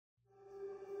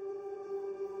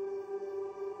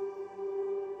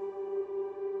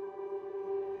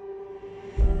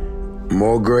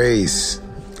More grace.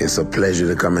 It's a pleasure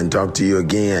to come and talk to you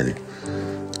again.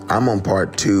 I'm on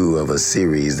part 2 of a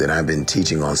series that I've been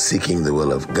teaching on seeking the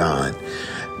will of God.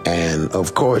 And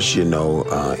of course,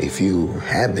 if you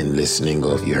have been listening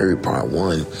or if you heard part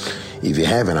 1, if you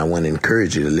haven't, I want to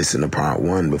encourage you to listen to part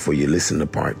 1 before you listen to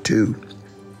part 2.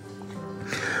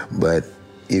 But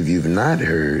if you've not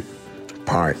heard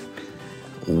part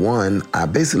 1, I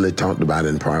basically talked about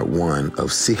in part 1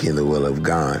 of seeking the will of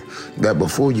God, that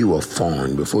before you were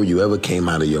formed, before you ever came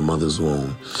out of your mother's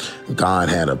womb, God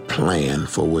had a plan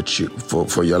for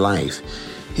for your life.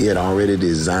 He had already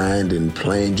designed and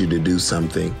planned you to do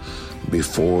something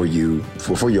before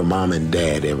your mom and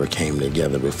dad ever came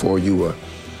together, before you were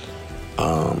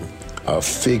a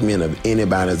figment of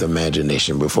anybody's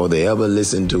imagination, before they ever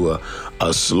listened to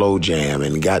a slow jam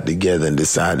and got together and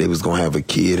decided they was going to have a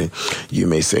kid. And you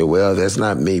may say, well, that's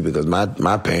not me because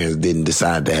my parents didn't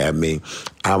decide to have me.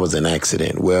 I was an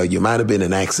accident. Well, you might have been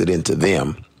an accident to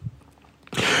them,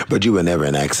 but you were never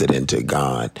an accident to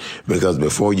God, because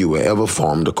before you were ever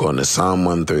formed, according to Psalm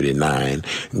 139,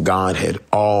 God had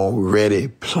already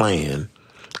planned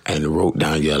and wrote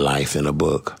down your life in a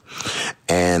book.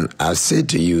 And I said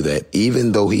to you that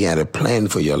even though he had a plan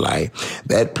for your life,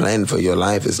 that plan for your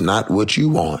life is not what you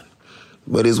want,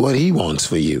 but is what he wants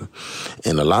for you.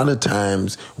 And a lot of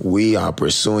times we are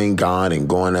pursuing God and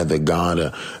going after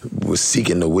God, we're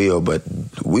seeking the will, but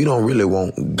we don't really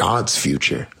want God's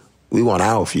future. We want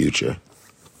our future.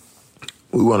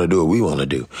 We want to do what we want to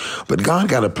do. But God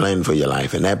got a plan for your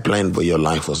life, and that plan for your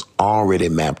life was already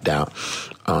mapped out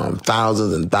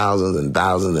thousands and thousands and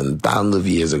thousands and thousands of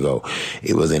years ago.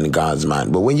 It was in God's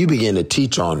mind. But when you begin to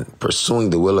teach on pursuing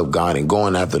the will of God and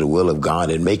going after the will of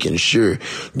God and making sure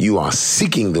you are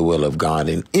seeking the will of God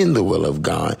and in the will of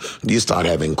God, you start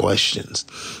having questions.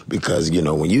 Because,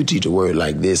 when you teach a word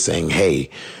like this saying, hey,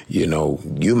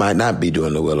 you might not be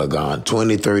doing the will of God.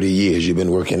 20, 30 years you've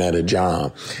been working at a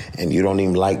job and you don't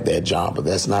even like that job, but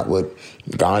that's not what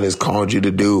God has called you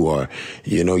to do. Or,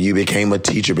 you became a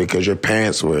teacher because your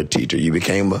parents were a teacher. You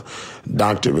became a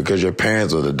doctor because your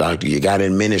parents were a doctor. You got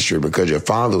in ministry because your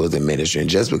father was in ministry.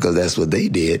 And just because that's what they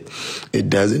did, it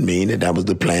doesn't mean that was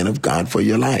the plan of God for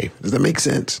your life. Does that make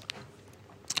sense?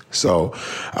 So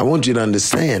I want you to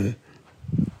understand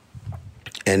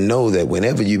and know that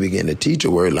whenever you begin to teach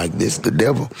a word like this, the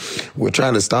devil will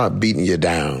try to start beating you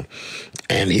down,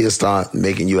 and he'll start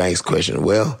making you ask questions.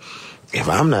 Well, if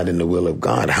I'm not in the will of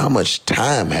God, how much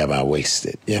time have I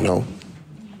wasted?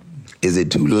 Is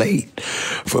it too late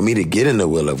for me to get in the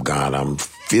will of God? I'm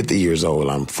 50 years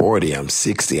old. I'm 40. I'm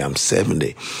 60. I'm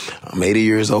 70. I'm 80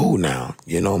 years old now.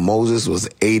 Moses was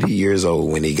 80 years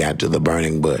old when he got to the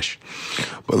burning bush.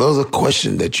 But those are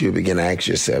questions that you begin to ask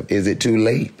yourself. Is it too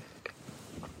late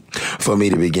for me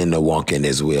to begin to walk in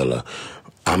his will?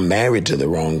 I'm married to the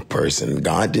wrong person.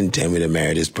 God didn't tell me to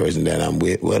marry this person that I'm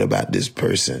with. What about this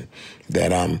person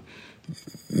that I'm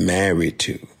married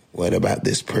to? What about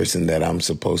this person that I'm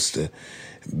supposed to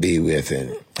be with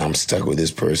and I'm stuck with this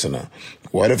person?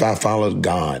 What if I followed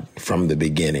God from the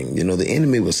beginning? The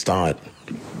enemy will start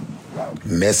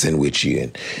messing with you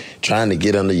and trying to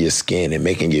get under your skin and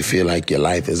making you feel like your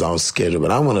life is all scheduled.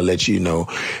 But I want to let you know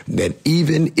that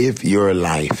even if your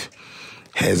life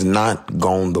has not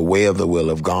gone the way of the will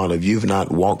of God, if you've not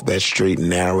walked that straight and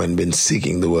narrow and been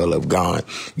seeking the will of God,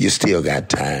 you still got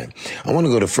time. I want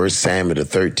to go to 1 Samuel, the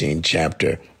 13th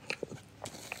chapter.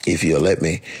 If you'll let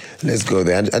me, let's go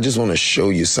there. I just want to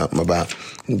show you something about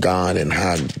God and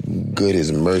how good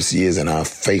his mercy is and how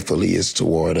faithful he is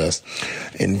toward us.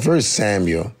 In 1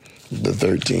 Samuel, the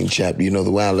 13th chapter, the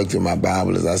way I look through my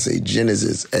Bible is I say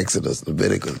Genesis, Exodus,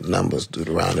 Leviticus, Numbers,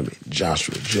 Deuteronomy,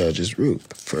 Joshua, Judges, Ruth,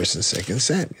 1st and 2nd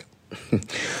Samuel.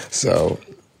 So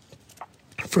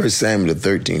 1 Samuel, the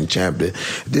 13th chapter,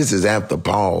 this is after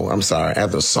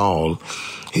Saul.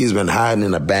 He's been hiding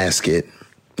in a basket.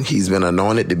 He's been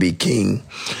anointed to be king.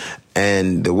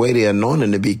 And the way they anoint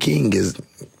him to be king is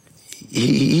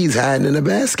he's hiding in a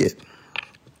basket.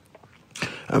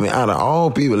 Out of all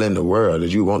people in the world that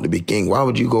you want to be king, why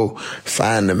would you go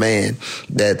find the man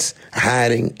that's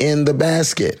hiding in the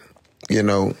basket,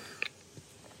 And,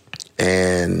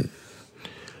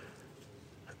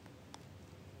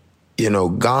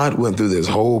 God went through this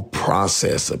whole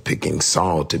process of picking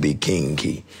Saul to be king.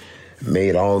 He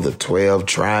made all the 12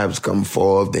 tribes come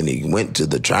forth. Then he went to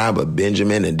the tribe of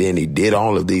Benjamin, and then he did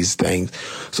all of these things.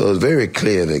 So it's very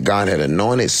clear that God had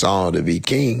anointed Saul to be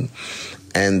king.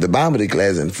 And the Bible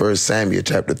declares in 1 Samuel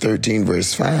chapter 13,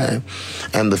 verse 5,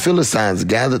 and the Philistines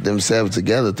gathered themselves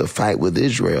together to fight with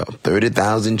Israel,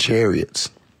 30,000 chariots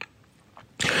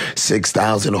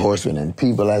 6,000 horsemen and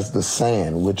people as the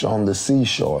sand which on the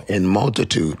seashore in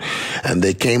multitude. And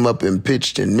they came up and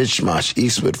pitched in Michmash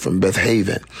eastward from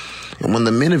Bethaven. And when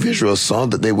the men of Israel saw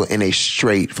that they were in a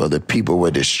strait, for the people were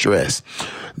distressed,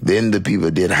 then the people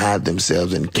did hide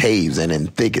themselves in caves and in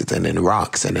thickets and in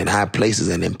rocks and in high places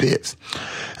and in pits.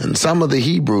 And some of the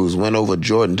Hebrews went over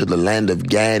Jordan to the land of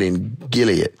Gad and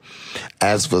Gilead.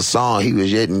 As for Saul, he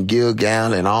was yet in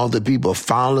Gilgal, and all the people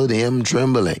followed him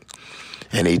trembling.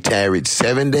 And he tarried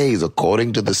 7 days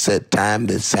according to the set time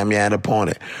that Samuel had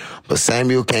appointed. But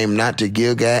Samuel came not to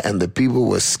Gilgal, and the people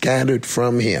were scattered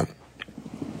from him.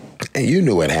 And you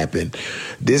knew what happened.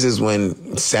 This is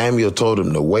when Samuel told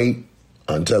him to wait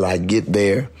until I get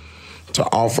there to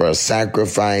offer a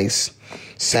sacrifice.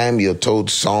 Samuel told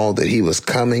Saul that he was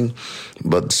coming,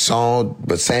 but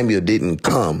Samuel didn't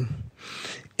come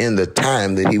in the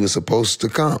time that he was supposed to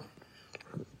come.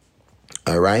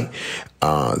 All right.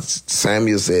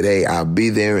 Samuel said, hey, I'll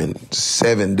be there in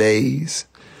 7 days.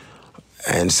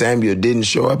 And Samuel didn't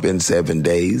show up in 7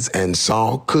 days, and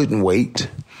Saul couldn't wait.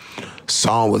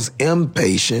 Saul was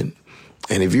impatient.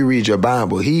 And if you read your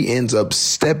Bible, he ends up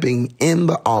stepping in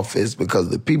the office because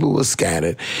the people were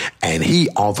scattered, and he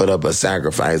offered up a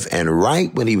sacrifice. And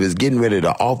right when he was getting ready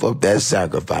to offer up that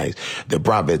sacrifice, the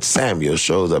prophet Samuel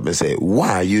shows up and said,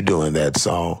 why are you doing that,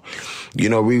 Saul? You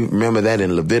know, we remember that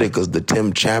in Leviticus, the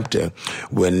 10th chapter,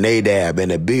 when Nadab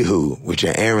and Abihu, which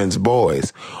are Aaron's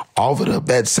boys, offered up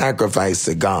that sacrifice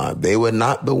to God. They were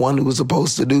not the one who was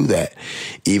supposed to do that.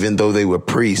 Even though they were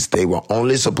priests, they were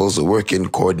only supposed to work in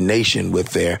coordination with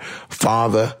their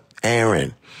father,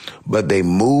 Aaron. But they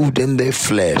moved in their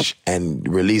flesh and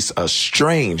released a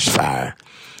strange fire.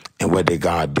 And what did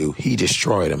God do? He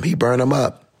destroyed them. He burned them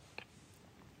up.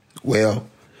 Well,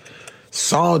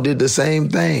 Saul did the same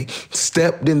thing,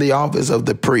 stepped in the office of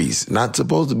the priest, not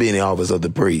supposed to be in the office of the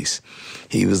priest.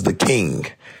 He was the king,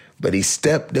 but he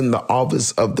stepped in the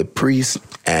office of the priest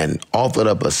and offered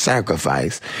up a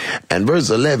sacrifice. And verse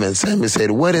 11, Samuel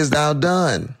said, what hast thou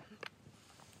done?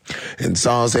 And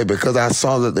Saul said, because I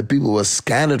saw that the people were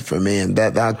scattered from me, and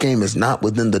that thou camest not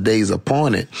within the days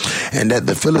appointed, and that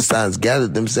the Philistines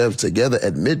gathered themselves together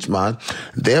at Michmash.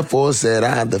 Therefore said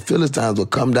I, the Philistines will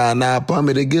come down now upon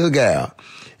me to Gilgal,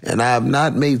 and I have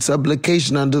not made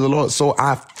supplication unto the Lord. So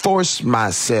I forced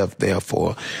myself,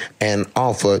 therefore, and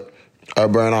offered a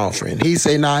burnt offering. He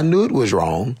said, now I knew it was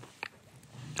wrong.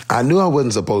 I knew I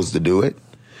wasn't supposed to do it.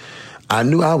 I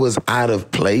knew I was out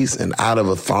of place and out of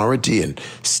authority and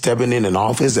stepping in an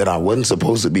office that I wasn't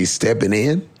supposed to be stepping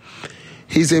in.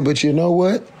 He said, but you know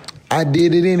what? I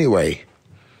did it anyway.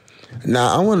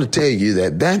 Now, I want to tell you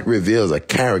that reveals a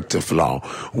character flaw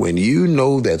when you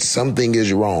know that something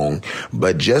is wrong,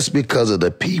 but just because of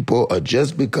the people or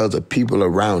just because of people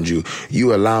around you,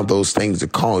 you allow those things to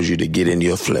cause you to get in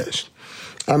your flesh.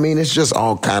 I mean, it's just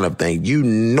all kind of things. You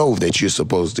know that you're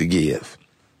supposed to give.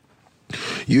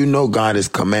 You know God has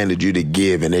commanded you to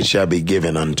give, and it shall be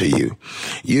given unto you.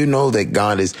 You know that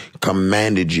God has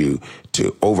commanded you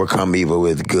to overcome evil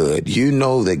with good. You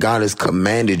know that God has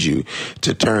commanded you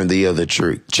to turn the other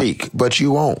cheek, but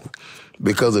you won't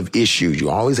because of issues. You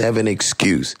always have an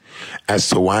excuse as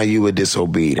to why you were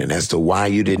disobedient, as to why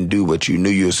you didn't do what you knew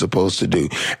you were supposed to do.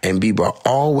 And people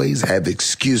always have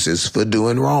excuses for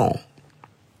doing wrong.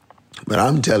 But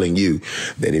I'm telling you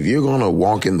that if you're going to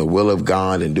walk in the will of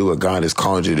God and do what God has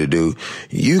called you to do,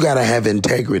 you got to have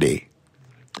integrity,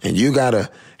 and you got to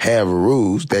have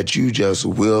rules that you just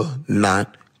will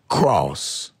not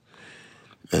cross.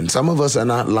 And some of us are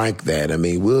not like that. I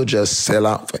mean, we'll just sell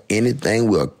out for anything.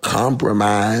 We'll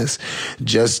compromise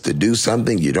just to do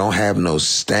something. You don't have no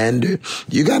standard.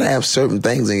 You got to have certain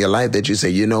things in your life that you say,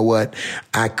 you know what?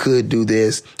 I could do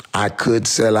this. I could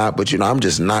sell out, but I'm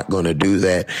just not going to do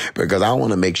that because I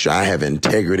want to make sure I have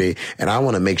integrity, and I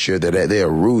want to make sure that there are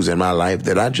rules in my life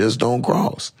that I just don't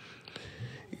cross.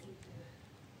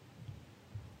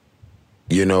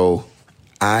 You know,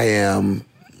 I am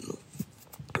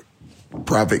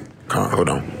prophet. Hold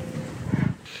on.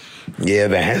 Yeah,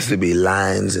 there has to be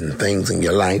lines and things in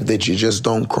your life that you just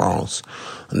don't cross,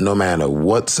 no matter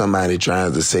what somebody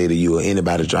tries to say to you or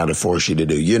anybody try to force you to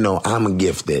do. You know, I'm a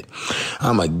gifted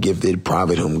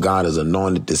prophet whom God has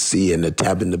anointed to see and to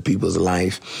tap into people's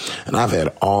life. And I've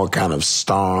had all kind of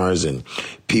stars and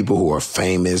people who are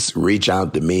famous reach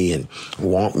out to me and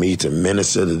want me to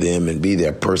minister to them and be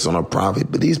their personal prophet.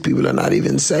 But these people are not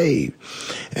even saved.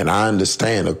 And I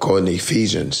understand, according to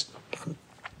Ephesians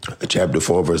chapter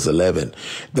 4, verse 11,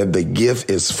 that the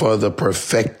gift is for the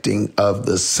perfecting of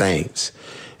the saints.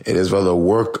 It is for the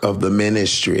work of the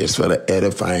ministry. It's for the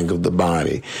edifying of the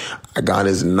body. God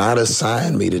has not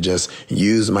assigned me to just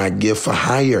use my gift for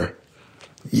hire.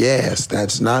 Yes,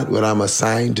 that's not what I'm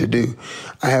assigned to do.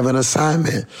 I have an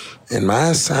assignment, and my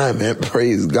assignment,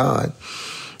 praise God,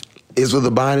 is for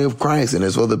the body of Christ, and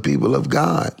it's for the people of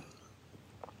God.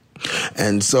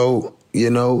 And so,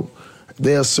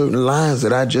 there are certain lines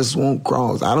that I just won't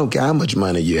cross. I don't care how much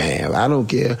money you have. I don't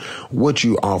care what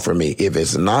you offer me. If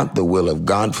it's not the will of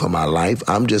God for my life,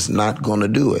 I'm just not going to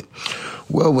do it.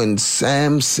 Well, when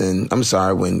Saul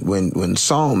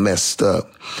messed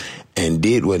up and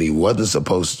did what he wasn't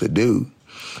supposed to do,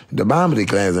 the Bible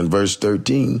declares in verse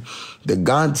 13 that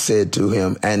God said to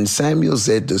him, and Samuel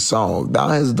said to Saul, thou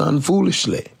hast done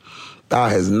foolishly. Thou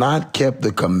hast not kept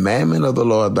the commandment of the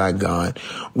Lord thy God,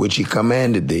 which he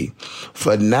commanded thee.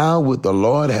 For now would the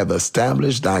Lord have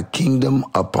established thy kingdom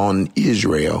upon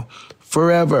Israel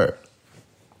forever.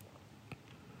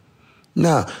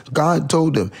 Now, God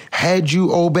told him, had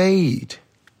you obeyed,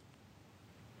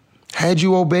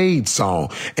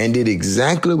 Saul, and did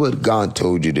exactly what God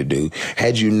told you to do,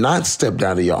 had you not stepped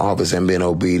out of your office and been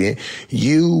obedient,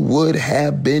 you would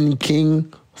have been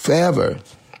king forever.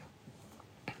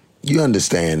 You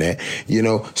understand that?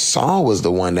 Saul was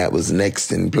the one that was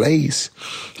next in place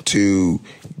to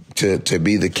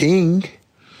be the king.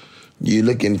 You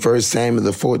look in 1 Samuel,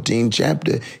 the 14th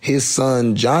chapter, his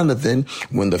son Jonathan,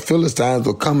 when the Philistines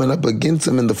were coming up against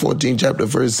him in the 14th chapter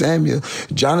of 1 Samuel,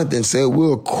 Jonathan said,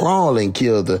 we'll crawl and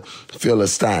kill the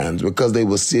Philistines because they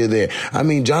were still there.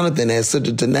 Jonathan had such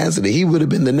a tenacity. He would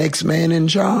have been the next man in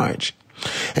charge.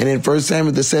 And in 1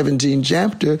 Samuel, the 17th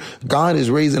chapter, God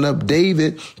is raising up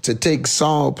David to take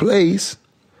Saul's place.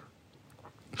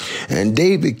 And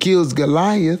David kills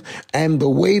Goliath. And the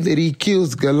way that he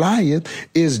kills Goliath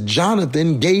is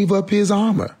Jonathan gave up his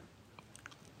armor.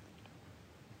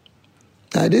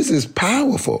 Now, this is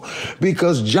powerful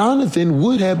because Jonathan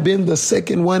would have been the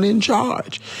second one in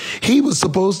charge. He was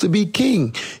supposed to be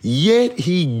king, yet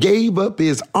he gave up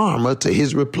his armor to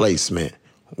his replacement.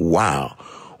 Wow.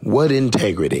 What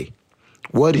integrity,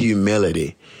 what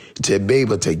humility to be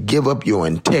able to give up your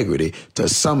integrity to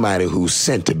somebody who's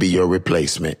sent to be your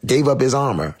replacement. Gave up his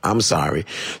armor,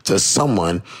 to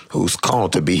someone who's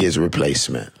called to be his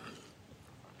replacement.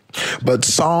 But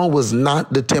Saul was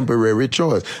not the temporary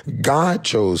choice. God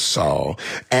chose Saul,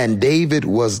 and David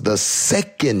was the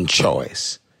second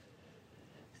choice.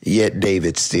 Yet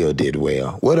David still did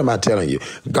well. What am I telling you?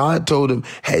 God told him,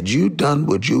 had you done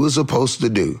what you were supposed to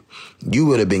do, you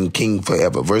would have been king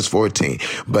forever. Verse 14,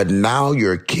 but now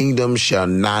your kingdom shall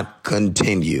not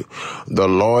continue. The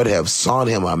Lord have sought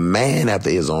him a man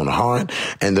after his own heart,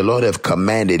 and the Lord have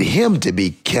commanded him to be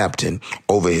captain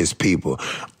over his people,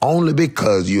 only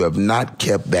because you have not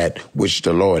kept that which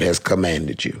the Lord has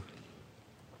commanded you.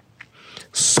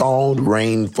 Saul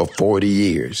reigned for 40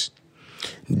 years.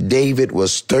 David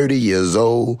was 30 years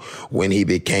old when he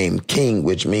became king,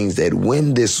 which means that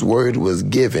when this word was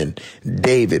given,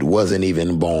 David wasn't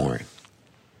even born.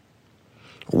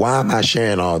 Why am I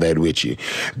sharing all that with you?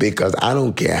 Because I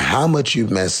don't care how much you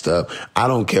messed up. I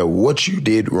don't care what you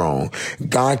did wrong.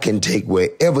 God can take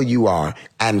wherever you are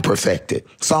and perfect it.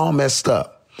 Saul messed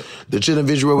up. The children of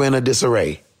Israel were in a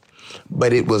disarray.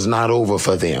 But it was not over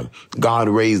for them. God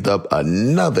raised up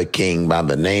another king by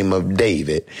the name of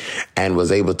David and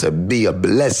was able to be a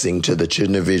blessing to the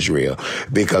children of Israel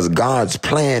because God's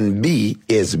plan B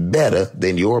is better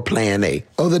than your plan A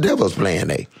or the devil's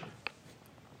plan A.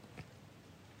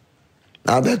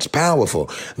 Now that's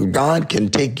powerful. God can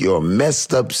take your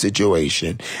messed up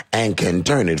situation and can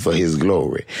turn it for his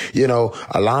glory.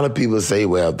 A lot of people say,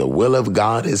 well, the will of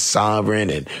God is sovereign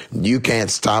and you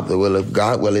can't stop the will of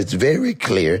God. Well, it's very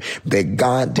clear that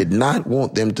God did not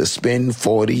want them to spend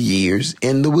 40 years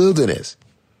in the wilderness.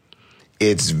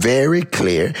 It's very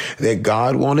clear that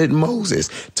God wanted Moses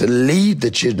to lead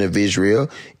the children of Israel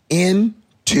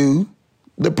into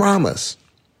the promise.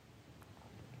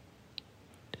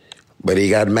 But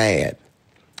he got mad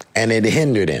and it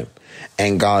hindered him.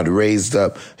 And God raised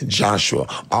up Joshua.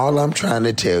 All I'm trying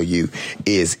to tell you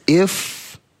is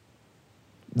if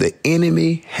the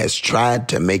enemy has tried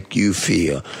to make you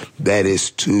feel that it's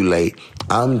too late,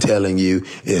 I'm telling you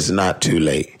it's not too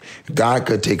late. God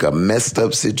could take a messed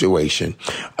up situation,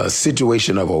 a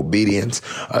situation of obedience,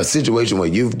 a situation where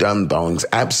you've done things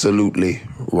absolutely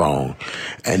wrong,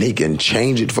 and he can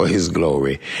change it for his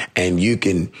glory, and he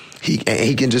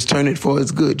can just turn it for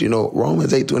his good.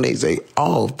 Romans 8:28 say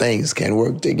all things can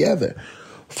work together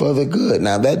for the good.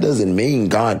 Now that doesn't mean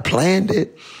God planned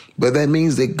it, but that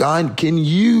means that God can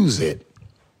use it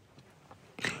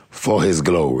for his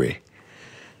glory.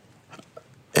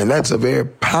 And that's a very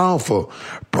powerful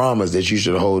promise that you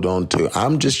should hold on to.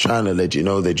 I'm just trying to let you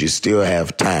know that you still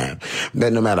have time.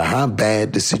 That no matter how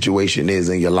bad the situation is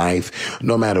in your life,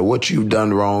 no matter what you've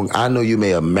done wrong, I know you may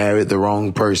have married the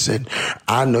wrong person.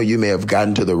 I know you may have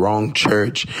gotten to the wrong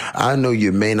church. I know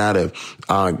you may not have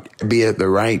be at the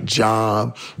right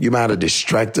job. You might have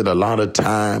distracted a lot of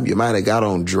time. You might have got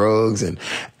on drugs and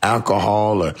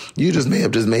alcohol, or you just may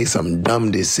have just made some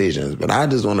dumb decisions. But I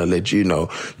just want to let you know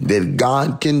that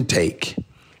God can take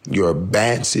your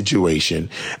bad situation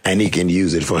and he can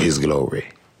use it for his glory.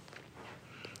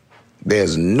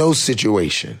 There's no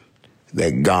situation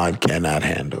that God cannot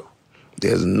handle.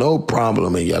 There's no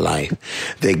problem in your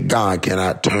life that God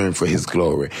cannot turn for his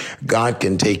glory. God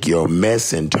can take your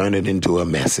mess and turn it into a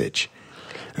message.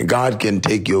 God can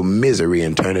take your misery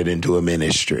and turn it into a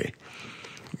ministry.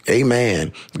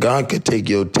 Amen. God could take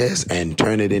your test and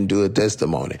turn it into a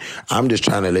testimony. I'm just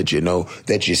trying to let you know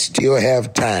that you still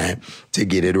have time to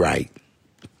get it right.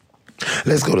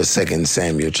 Let's go to 2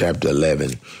 Samuel chapter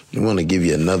 11. I want to give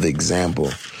you another example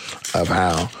of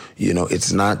how,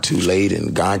 it's not too late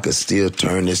and God could still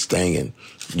turn this thing and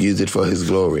use it for his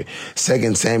glory.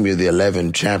 2 Samuel, the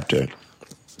 11th chapter,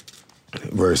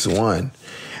 verse 1.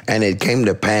 And it came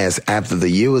to pass after the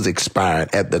year was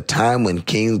expired, at the time when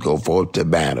kings go forth to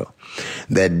battle,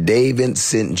 that David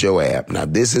sent Joab. Now,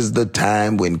 this is the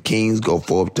time when kings go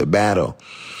forth to battle.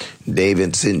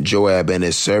 David sent Joab and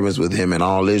his servants with him and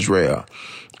all Israel.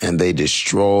 And they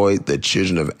destroyed the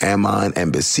children of Ammon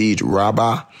and besieged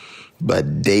Rabbah.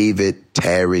 But David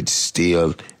tarried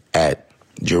still at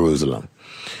Jerusalem.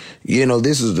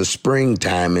 This is the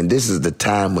springtime, and this is the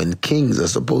time when kings are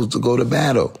supposed to go to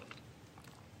battle.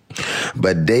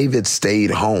 But David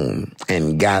stayed home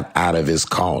and got out of his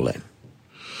calling.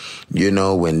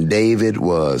 When David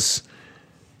was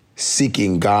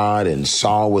seeking God and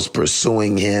Saul was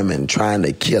pursuing him and trying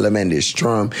to kill him and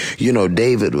destroy him,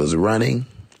 David was running.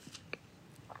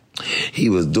 He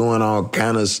was doing all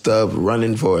kind of stuff,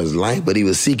 running for his life, but he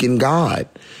was seeking God.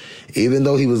 Even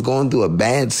though he was going through a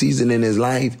bad season in his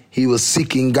life, he was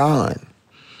seeking God.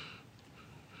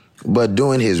 But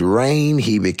during his reign,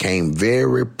 he became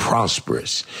very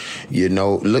prosperous.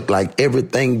 Looked like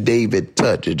everything David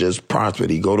touched, it just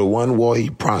prospered. He go to one war, he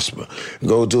prospered.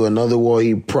 Go to another war,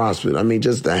 he prospered.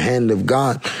 Just the hand of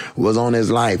God was on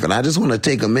his life. And I just want to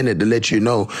take a minute to let you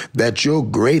know that your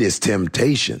greatest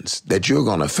temptations that you're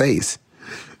going to face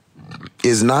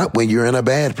is not when you're in a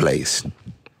bad place,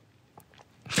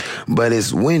 but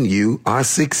it's when you are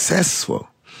successful.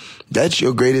 That's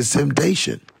your greatest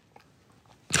temptation.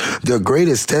 The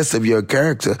greatest test of your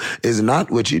character is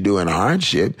not what you do in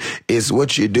hardship. It's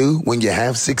what you do when you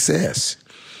have success.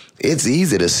 It's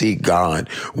easy to seek God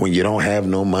when you don't have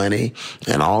no money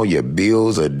and all your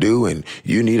bills are due and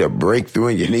you need a breakthrough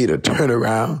and you need a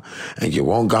turnaround and you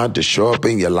want God to show up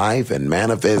in your life and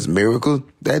manifest miracles.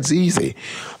 That's easy.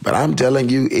 But I'm telling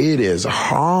you, it is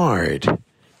hard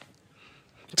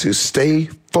to stay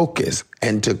focused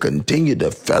and to continue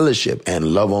to fellowship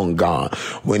and love on God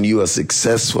when you are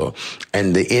successful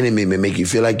and the enemy may make you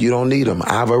feel like you don't need him.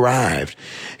 I've arrived.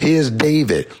 Here's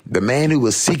David, the man who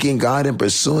was seeking God and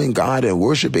pursuing God and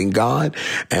worshiping God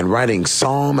and writing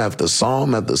psalm after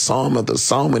psalm after psalm after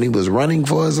psalm when he was running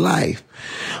for his life.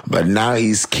 But now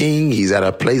he's king. He's at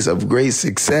a place of great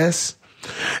success.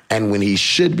 And when he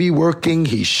should be working,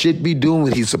 he should be doing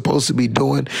what he's supposed to be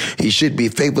doing. He should be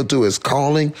faithful to his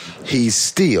calling. He's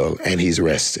still and he's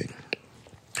resting.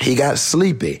 He got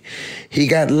sleepy. He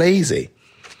got lazy.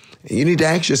 You need to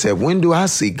ask yourself, when do I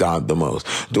seek God the most?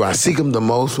 Do I seek him the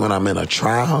most when I'm in a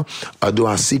trial, or do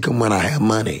I seek him when I have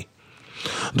money?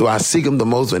 Do I seek him the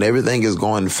most when everything is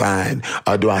going fine,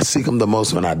 or do I seek him the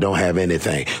most when I don't have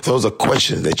anything? Those are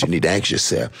questions that you need to ask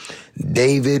yourself.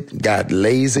 David got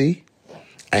lazy.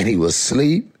 And he was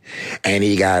asleep, and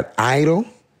he got idle.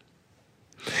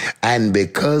 And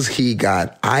because he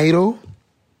got idle,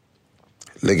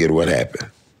 look at what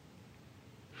happened.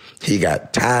 He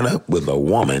got tied up with a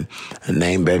woman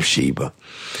named Bathsheba.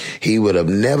 He would have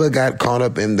never got caught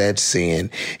up in that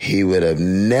sin. He would have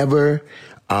never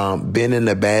been in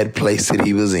the bad place that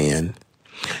he was in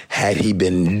had he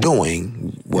been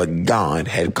doing what God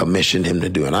had commissioned him to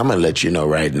do. And I'm going to let you know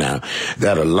right now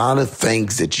that a lot of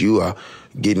things that you are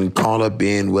getting caught up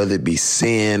in, whether it be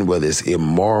sin, whether it's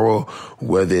immoral,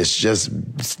 whether it's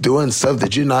just doing stuff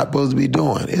that you're not supposed to be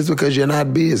doing, it's because you're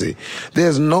not busy.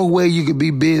 There's no way you could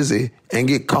be busy and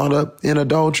get caught up in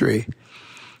adultery.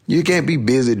 You can't be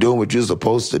busy doing what you're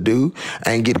supposed to do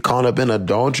and get caught up in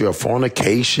adultery or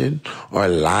fornication or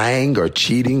lying or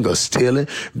cheating or stealing.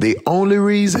 The only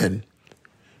reason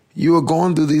you are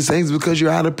going through these things is because you're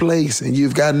out of place and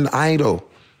you've gotten idle.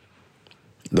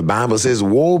 The Bible says,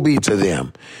 woe be to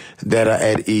them that are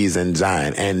at ease in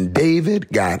Zion. And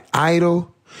David got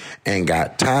idle and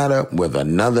got tied up with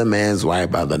another man's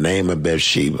wife by the name of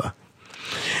Bathsheba.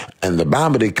 And the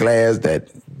Bible declares that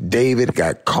David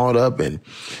got caught up and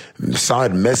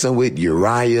started messing with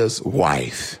Uriah's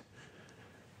wife.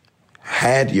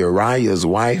 Had Uriah's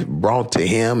wife brought to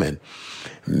him and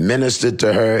ministered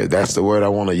to her, that's the word I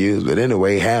want to use, but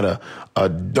anyway, had a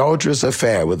adulterous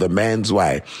affair with a man's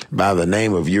wife by the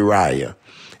name of Uriah.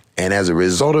 And as a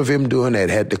result of him doing that,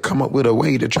 had to come up with a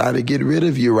way to try to get rid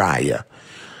of Uriah.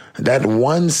 That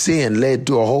one sin led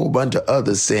to a whole bunch of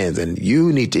other sins, and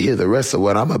you need to hear the rest of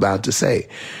what I'm about to say,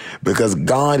 because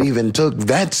God even took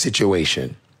that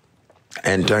situation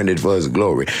and turned it for his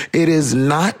glory. It is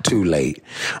not too late.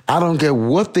 I don't care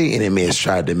what the enemy has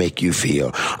tried to make you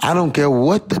feel. I don't care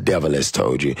what the devil has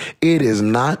told you. It is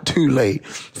not too late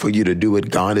for you to do what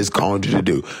God has called you to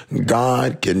do.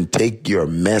 God can take your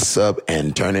mess up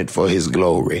and turn it for his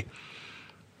glory.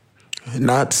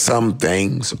 Not some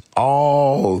things,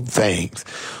 all things.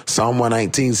 Psalm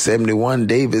 119:71,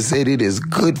 David said, it is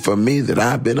good for me that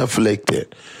I've been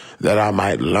afflicted, that I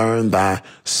might learn thy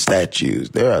statutes.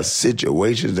 There are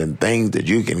situations and things that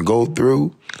you can go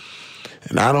through,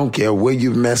 and I don't care where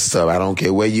you've messed up. I don't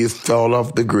care where you fell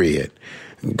off the grid.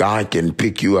 God can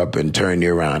pick you up and turn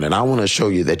you around. And I want to show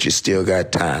you that you still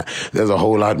got time. There's a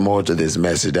whole lot more to this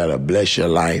message that'll bless your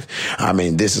life. I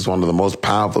mean, this is one of the most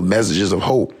powerful messages of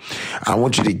hope. I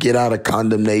want you to get out of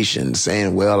condemnation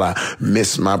saying, well, I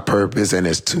missed my purpose and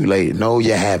it's too late. No,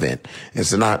 you haven't.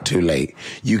 It's not too late.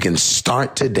 You can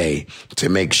start today to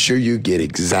make sure you get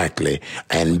exactly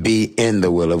and be in the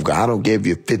will of God. I don't care if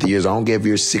you're 50 years old. I don't care if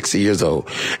you're 60 years old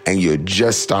and you're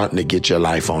just starting to get your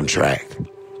life on track.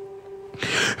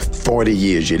 40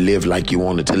 years you live like you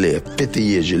wanted to live. 50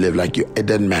 years you live like it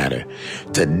doesn't matter.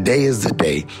 Today is the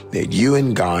day that you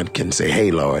and God can say, hey,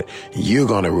 Lord, you're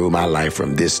going to rule my life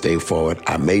from this day forward.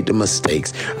 I made the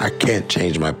mistakes. I can't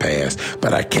change my past,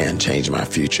 but I can change my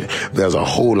future. There's a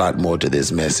whole lot more to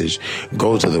this message.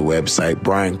 Go to the website,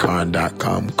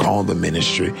 briancarn.com, call the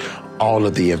ministry. All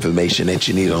of the information that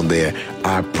you need on there.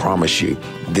 I promise you,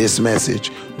 this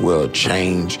message will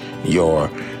change your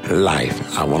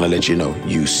life. I want to let you know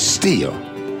you still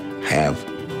have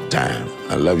time.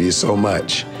 I love you so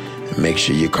much. Make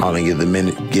sure you're calling in the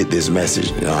minute, get this message.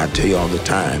 You know, I tell you all the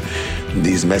time,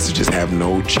 these messages have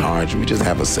no charge. We just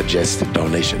have a suggested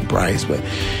donation price. But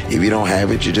if you don't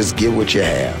have it, you just give what you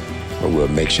have. But we'll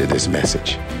make sure this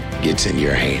message gets in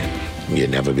your hand. You'll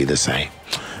never be the same.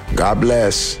 God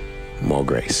bless. More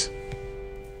grace.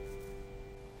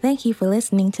 Thank you for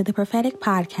listening to the Prophetic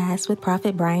Podcast with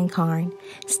Prophet Brian Carn.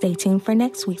 Stay tuned for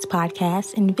next week's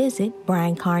podcast and visit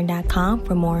briancarn.com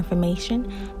for more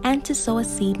information and to sow a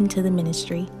seed into the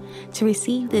ministry. To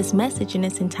receive this message in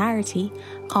its entirety,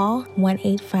 call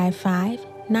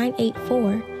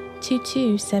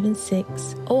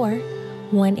 1-855-984-2276 or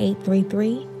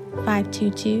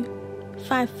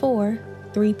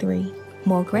 1-833-522-5433.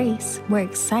 More grace. We're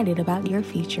excited about your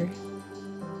future.